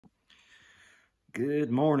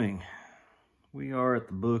Good morning. We are at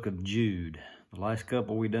the book of Jude. The last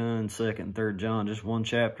couple we done, 2nd and 3rd John, just one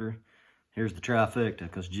chapter. Here's the trifecta,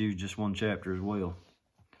 because Jude's just one chapter as well.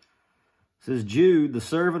 It says, Jude, the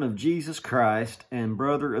servant of Jesus Christ and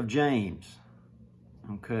brother of James.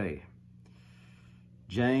 Okay.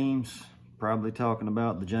 James, probably talking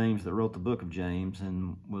about the James that wrote the book of James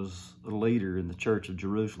and was a leader in the church of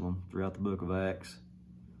Jerusalem throughout the book of Acts.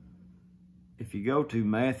 If you go to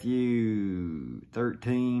Matthew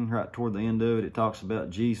 13, right toward the end of it, it talks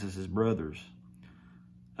about Jesus' brothers,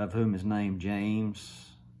 of whom is named James,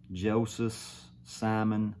 Joseph,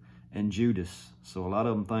 Simon, and Judas. So a lot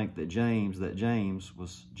of them think that James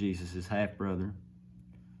was Jesus' half-brother,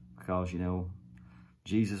 because,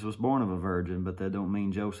 Jesus was born of a virgin, but that don't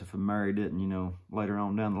mean Joseph married it, and, later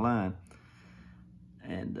on down the line.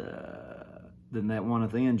 And then that one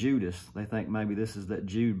at the end, Judas, they think maybe this is that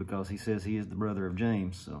Jude because he says he is the brother of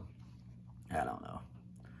James. So, I don't know.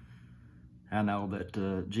 I know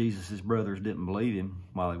that Jesus' brothers didn't believe him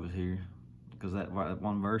while he was here, because that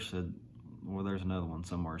one verse said, well, there's another one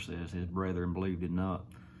somewhere says his brethren believed it not.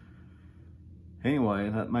 Anyway,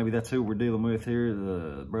 maybe that's who we're dealing with here,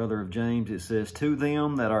 the brother of James. It says, to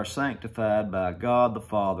them that are sanctified by God the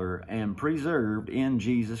Father and preserved in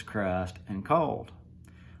Jesus Christ and called.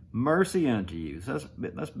 Mercy unto you. So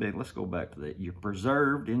that's big. Let's go back to that. You're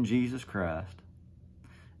preserved in Jesus Christ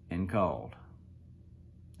and called.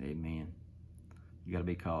 Amen. You got to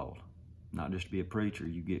be called. Not just to be a preacher.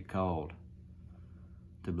 You get called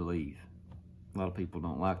to believe. A lot of people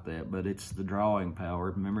don't like that, but it's the drawing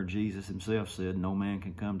power. Remember, Jesus himself said, no man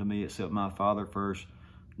can come to me except my Father first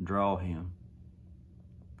draw him.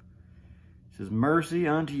 It says, mercy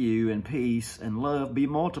unto you and peace and love be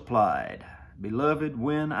multiplied. Beloved,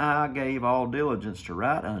 when I gave all diligence to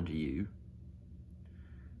write unto you,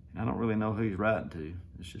 and I don't really know who he's writing to.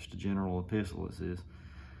 It's just a general epistle, it says.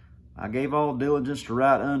 I gave all diligence to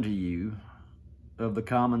write unto you of the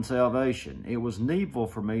common salvation. It was needful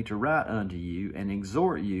for me to write unto you and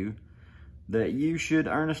exhort you that you should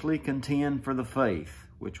earnestly contend for the faith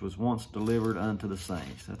which was once delivered unto the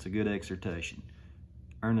saints. That's a good exhortation.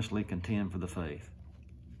 Earnestly contend for the faith.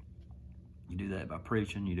 You do that by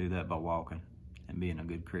preaching. You do that by walking and being a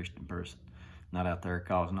good Christian person. Not out there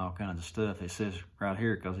causing all kinds of stuff. It says right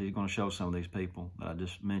here, because he's going to show some of these people that I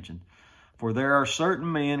just mentioned. For there are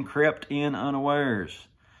certain men crept in unawares,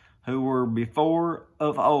 who were before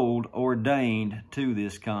of old ordained to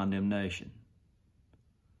this condemnation.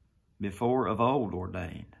 Before of old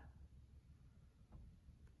ordained.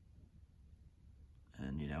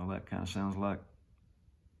 And, that kind of sounds like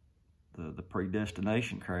the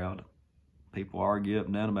predestination crowd. People argue up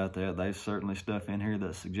and down about that. There's certainly stuff in here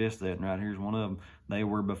that suggests that, and right here's one of them. They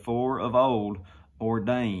were before of old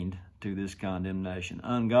ordained to this condemnation.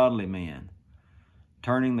 Ungodly men,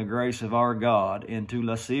 turning the grace of our God into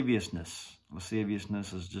lasciviousness.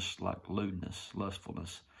 Lasciviousness is just like lewdness,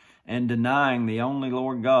 lustfulness. And denying the only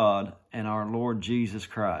Lord God and our Lord Jesus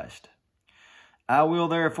Christ. I will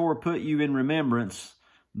therefore put you in remembrance,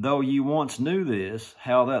 though you once knew this,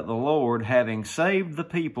 how that the Lord, having saved the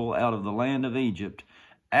people out of the land of Egypt,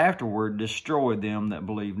 afterward destroyed them that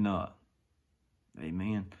believed not.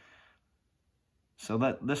 Amen. So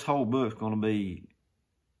this whole book's going to be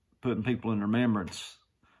putting people in remembrance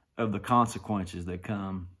of the consequences that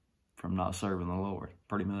come from not serving the Lord.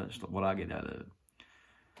 Pretty much what I get out of it.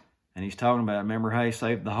 And he's talking about, remember how he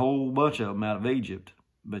saved the whole bunch of them out of Egypt.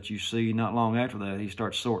 But you see, not long after that, he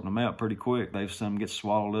starts sorting them out pretty quick. Some get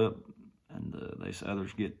swallowed up, and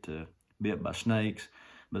others get bit by snakes.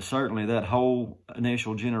 But certainly that whole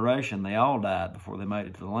initial generation, they all died before they made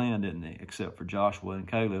it to the land, didn't they? Except for Joshua and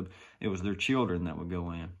Caleb. It was their children that would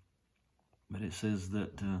go in. But it says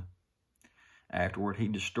that afterward he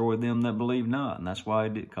destroyed them that believed not. And that's why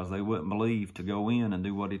he did, because they wouldn't believe to go in and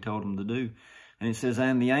do what he told them to do. And it says,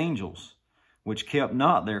 and the angels, which kept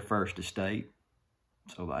not their first estate.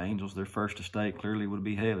 So the angels, their first estate clearly would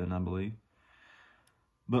be heaven, I believe.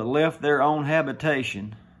 But left their own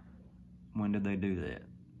habitation. When did they do that?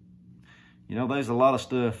 There's a lot of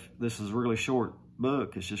stuff. This is a really short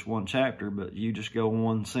book. It's just one chapter, but you just go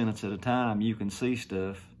one sentence at a time. You can see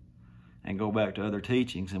stuff and go back to other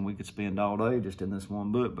teachings, and we could spend all day just in this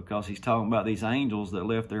one book, because he's talking about these angels that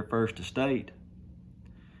left their first estate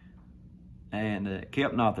and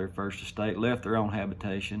kept not their first estate, left their own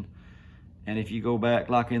habitation. And if you go back,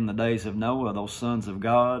 like in the days of Noah, those sons of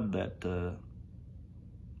God that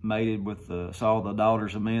mated with, saw the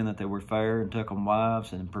daughters of men that they were fair and took them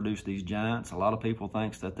wives and produced these giants. A lot of people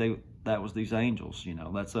think that was these angels.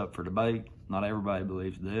 That's up for debate. Not everybody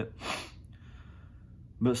believes that.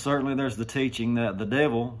 But certainly there's the teaching that the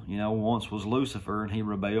devil, once was Lucifer, and he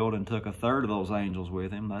rebelled and took a third of those angels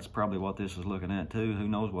with him. That's probably what this is looking at too. Who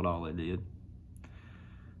knows what all they did.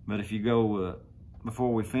 But if you go,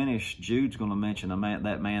 before we finish, Jude's going to mention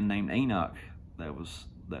that man named Enoch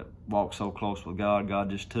that walked so close with God,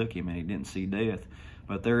 God just took him and he didn't see death.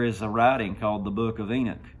 But there is a writing called the Book of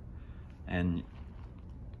Enoch. And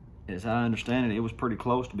as I understand it, it was pretty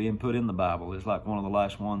close to being put in the Bible. It's like one of the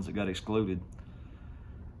last ones that got excluded.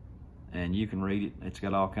 And you can read it. It's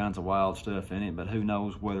got all kinds of wild stuff in it, but who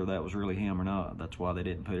knows whether that was really him or not. That's why they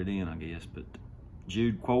didn't put it in, I guess. But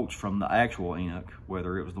Jude quotes from the actual Enoch,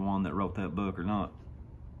 whether it was the one that wrote that book or not.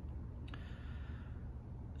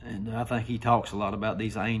 And I think he talks a lot about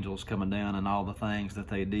these angels coming down and all the things that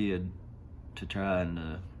they did to try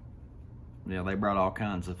and, they brought all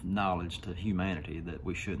kinds of knowledge to humanity that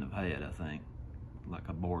we shouldn't have had, I think. Like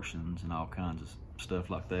abortions and all kinds of stuff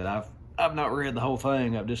like that. I've not read the whole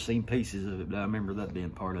thing. I've just seen pieces of it, but I remember that being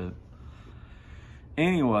part of it.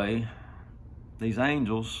 Anyway, these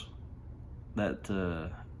angels that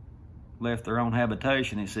left their own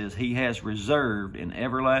habitation, it says, he has reserved in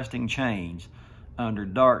everlasting chains under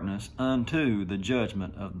darkness unto the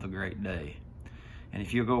judgment of the great day. And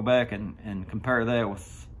if you go back and compare that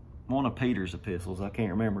with one of Peter's epistles, I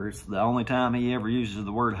can't remember, it's the only time he ever uses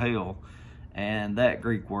the word hell, and that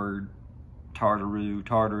Greek word,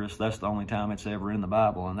 Tartarus, that's the only time it's ever in the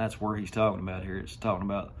Bible, and that's where he's talking about here. It's talking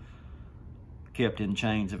about kept in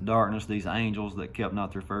chains of darkness, these angels that kept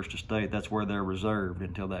not their first estate. That's where they're reserved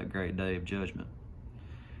until that great day of judgment.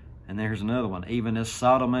 And there's another one, even as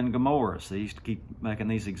Sodom and Gomorrah. So he's keep making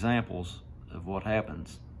these examples of what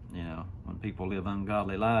happens, when people live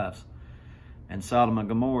ungodly lives. And Sodom and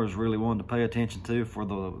Gomorrah is really one to pay attention to for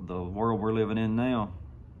the world we're living in now.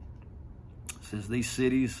 It says, these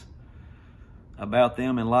cities about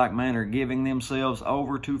them in like manner, giving themselves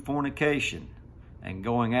over to fornication and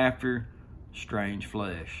going after strange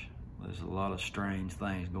flesh. There's a lot of strange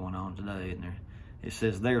things going on today, isn't there? It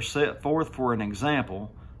says, they're set forth for an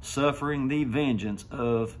example, suffering the vengeance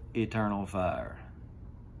of eternal fire.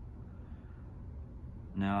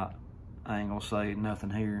 Now, I ain't going to say nothing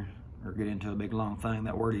here or get into a big long thing.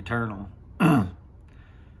 That word eternal,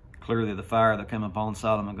 clearly the fire that came upon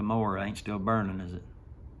Sodom and Gomorrah ain't still burning, is it?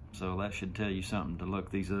 So that should tell you something to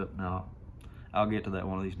look these up. Now, I'll get to that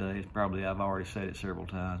one of these days. Probably I've already said it several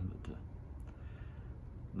times, but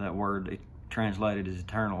that word translated as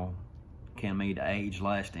eternal can mean age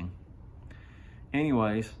lasting.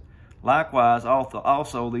 Anyways, likewise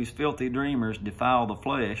also these filthy dreamers defile the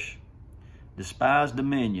flesh, despise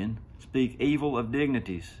dominion, speak evil of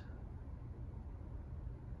dignities.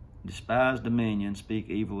 Despise dominion, speak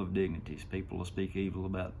evil of dignities. People will speak evil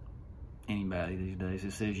about anybody these days.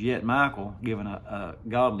 It says, yet Michael, giving a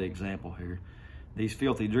godly example here, these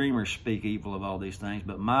filthy dreamers speak evil of all these things,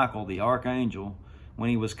 but Michael, the archangel, when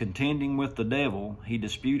he was contending with the devil, he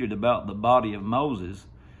disputed about the body of Moses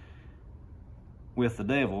with the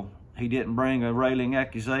devil. He didn't bring a railing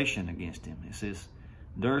accusation against him. It says,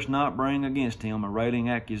 durst not bring against him a railing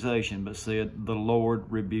accusation, but said, the Lord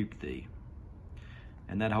rebuked thee.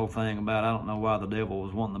 And that whole thing about, I don't know why the devil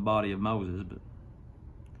was wanting the body of Moses, but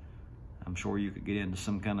I'm sure you could get into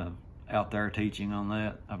some kind of out there teaching on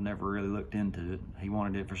that. I've never really looked into it. He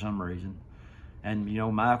wanted it for some reason. And,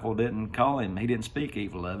 Michael didn't call him. He didn't speak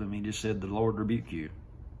evil of him. He just said, the Lord rebuke you.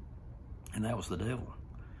 And that was the devil.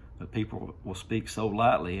 But people will speak so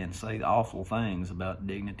lightly and say awful things about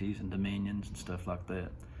dignities and dominions and stuff like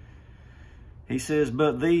that. He says,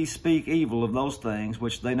 but these speak evil of those things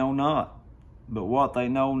which they know not, but what they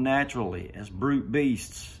know naturally, as brute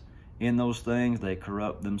beasts. In those things they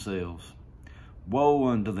corrupt themselves. Woe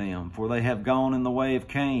unto them, for they have gone in the way of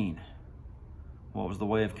Cain. What was the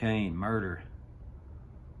way of Cain? Murder,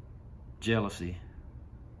 jealousy,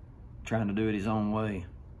 trying to do it his own way.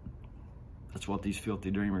 That's what these filthy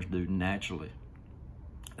dreamers do naturally.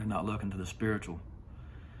 They're not looking to the spiritual.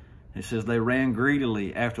 It says they ran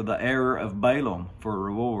greedily after the error of Balaam for a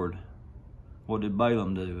reward. What did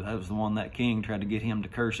Balaam do? That was the one that king tried to get him to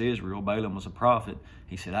curse Israel. Balaam was a prophet.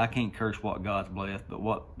 He said, I can't curse what God's blessed. But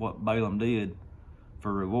what Balaam did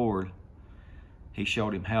for reward, he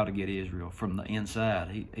showed him how to get Israel from the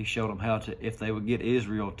inside. He showed them how to, if they would get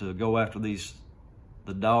Israel to go after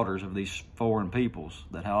the daughters of these foreign peoples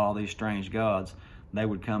that have all these strange gods, they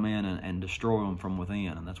would come in and destroy them from within.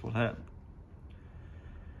 And that's what happened.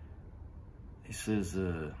 He says,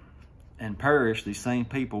 and perish, these same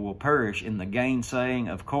people will perish in the gainsaying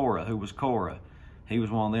of Korah. Who was Korah? He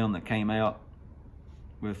was one of them that came out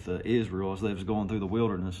with Israel as they was going through the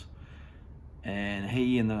wilderness. And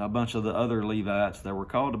he and a bunch of the other Levites that were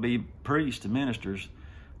called to be priests and ministers,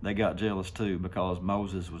 they got jealous too, because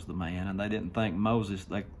Moses was the man, and they didn't think Moses,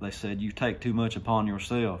 they said, you take too much upon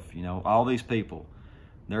yourself. You know, all these people,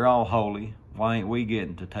 they're all holy. Why ain't we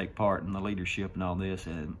getting to take part in the leadership and all this?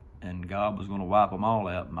 And God was going to wipe them all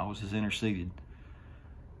out. Moses interceded,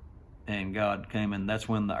 and God came, and that's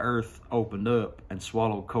when the earth opened up and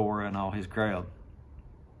swallowed Korah and all his crowd.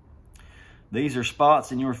 These are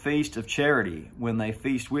spots in your feast of charity, when they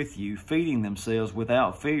feast with you, feeding themselves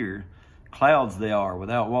without fear. Clouds they are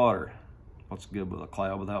without water. What's good with a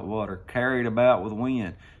cloud without water? Carried about with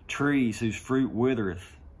wind. Trees whose fruit withereth.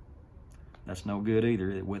 That's no good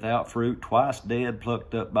either. Without fruit, twice dead,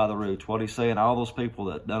 plucked up by the roots. What he's saying, all those people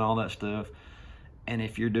that done all that stuff, and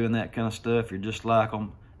if you're doing that kind of stuff, you're just like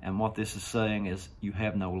them. And what this is saying is, you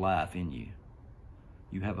have no life in you.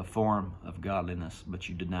 You have a form of godliness, but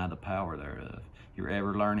you deny the power thereof. You're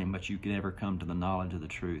ever learning, but you can never come to the knowledge of the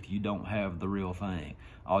truth. You don't have the real thing.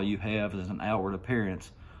 All you have is an outward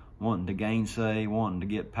appearance, wanting to gainsay, wanting to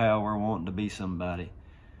get power, wanting to be somebody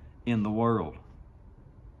in the world.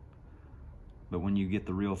 But when you get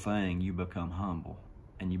the real thing, you become humble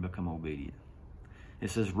and you become obedient.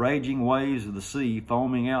 It says, raging waves of the sea,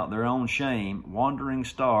 foaming out their own shame, wandering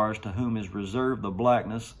stars, to whom is reserved the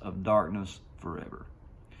blackness of darkness forever.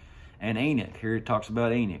 And Enoch, here it talks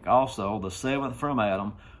about Enoch, also the seventh from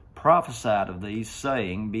Adam, prophesied of these,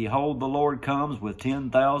 saying, behold, the Lord comes with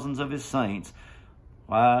 10,000s of his saints.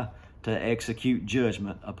 Why? To execute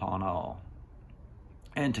judgment upon all,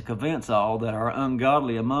 and to convince all that are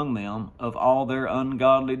ungodly among them of all their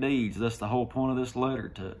ungodly deeds. That's the whole point of this letter,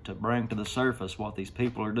 to bring to the surface what these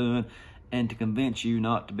people are doing, and to convince you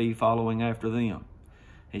not to be following after them.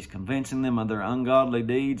 He's convincing them of their ungodly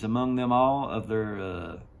deeds among them all, of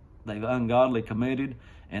their they've ungodly committed,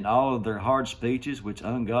 and all of their hard speeches which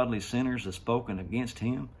ungodly sinners have spoken against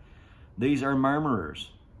him. These are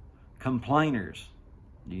murmurers, complainers.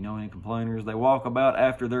 Do you know any complainers? They walk about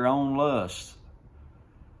after their own lusts.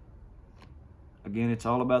 Again, it's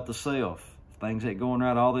all about the self. If things ain't going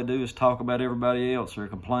right, all they do is talk about everybody else or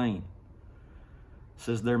complain. It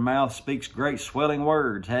says their mouth speaks great swelling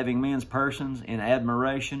words, having men's persons in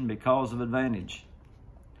admiration because of advantage.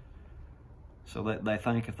 So that they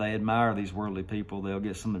think if they admire these worldly people, they'll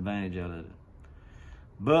get some advantage out of it.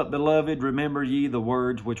 But, beloved, remember ye the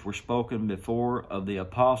words which were spoken before of the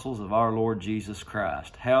apostles of our Lord Jesus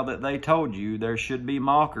Christ, how that they told you there should be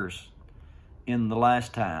mockers in the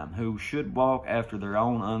last time, who should walk after their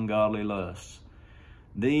own ungodly lusts.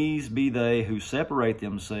 These be they who separate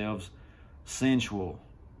themselves sensual,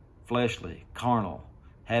 fleshly, carnal,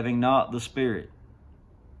 having not the Spirit.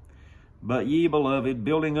 But ye, beloved,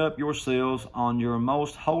 building up yourselves on your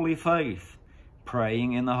most holy faith,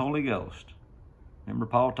 praying in the Holy Ghost. Remember,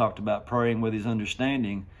 Paul talked about praying with his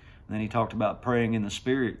understanding, and then he talked about praying in the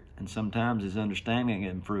Spirit, and sometimes his understanding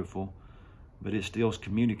isn't fruitful, but it still is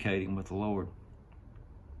communicating with the Lord,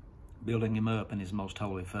 building him up in his most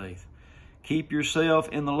holy faith. Keep yourself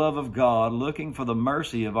in the love of God, looking for the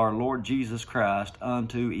mercy of our Lord Jesus Christ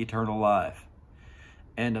unto eternal life.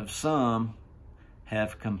 And of some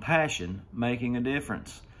have compassion, making a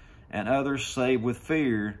difference, and others save with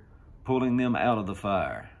fear, pulling them out of the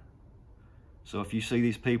fire. So if you see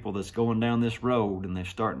these people that's going down this road, and they're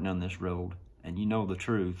starting down this road, and you know the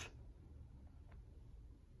truth,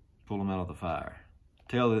 pull them out of the fire.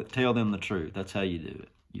 Tell them the truth. That's how you do it.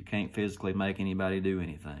 You can't physically make anybody do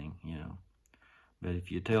anything, you know. But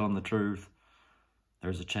if you tell them the truth,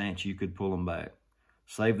 there's a chance you could pull them back.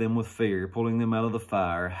 Save them with fear, pulling them out of the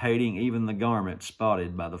fire, hating even the garment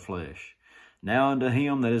spotted by the flesh. Now unto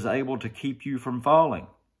him that is able to keep you from falling.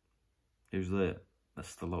 Who's that?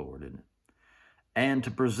 That's the Lord, isn't it? And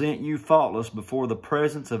to present you faultless before the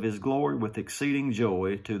presence of his glory with exceeding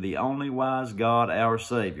joy, to the only wise God our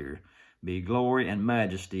Savior, be glory and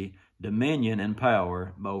majesty, dominion and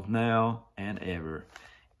power, both now and ever.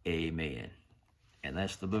 Amen. And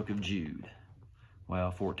that's the book of Jude.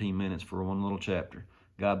 Wow, 14 minutes for one little chapter.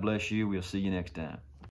 God bless you. We'll see you next time.